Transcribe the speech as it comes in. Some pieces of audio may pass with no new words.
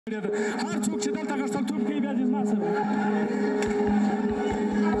هر څوک چې دلته غښتلتوب کوي بیا دې زما سره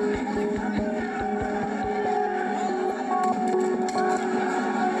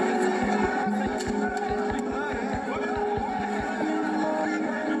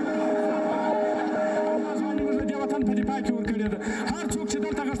ځواني موږ د دې وطن په دفاع کې ورکړې ده هر څوک چې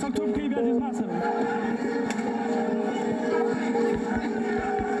دلته غښتلتوب کوي بیا دې زما سره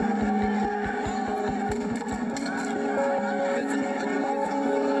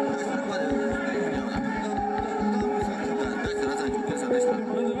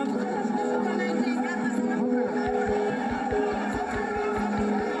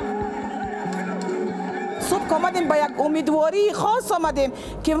صبح آمدیم با یک امیدواری خاص آمدیم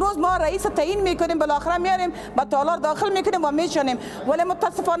که امروز ما رئیس تعیین میکنیم بالاخره میاریم با تالار داخل میکنیم و میشنیم ولی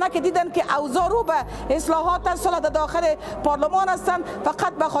متاسفانه که دیدن که اوضاع رو به اصلاحات اصلا داخل پارلمان هستند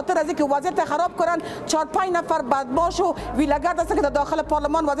فقط به خاطر از اینکه وضعیت خراب کنن 4-5 نفر بدماش و ویلگرد هستند که در داخل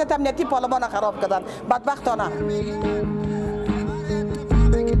پارلمان وضعیت امنیتی پارلمان خراب کردن بدبختانه.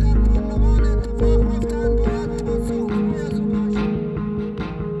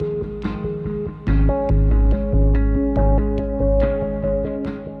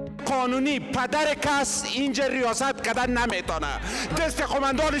 قانونی پدر کس اینجا ریاست کردن نمیتونه. دست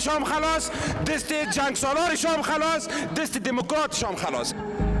قماندانش هم خلاص، دست جنگ سالارش هم خلاص، دست دموکراتش هم خلاص.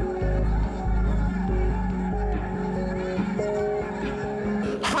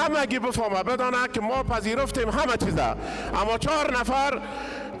 همگی بفهمه بدانه که ما پذیرفتیم همه چیزه اما 4 نفر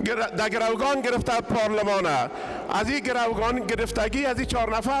در گروگان گرفته پارلمانه از این گروگان گرفتگی از این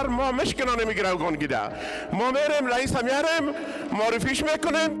 4 نفر ما مشکلانه می گروگان گیده ما میریم رئیس هم میاریم معرفیش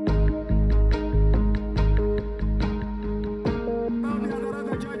میکنیم.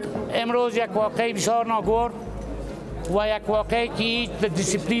 امروز یک واقعی بسیار ناگوار و یک واقعی که در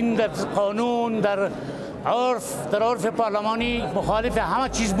دیسیپلین در قانون در عرف پارلمانی مخالف همه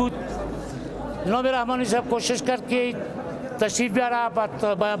چیز بود. جناب رحمانی صاحب کوشش کرد که تشریف بیاره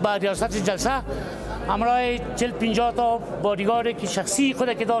با ریاست جلسه همراه 40-50 تا بادیگاردی که شخصی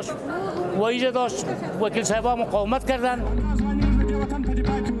خود که داشت و ایجا داشت وکیل صاحبا مقاومت کردند.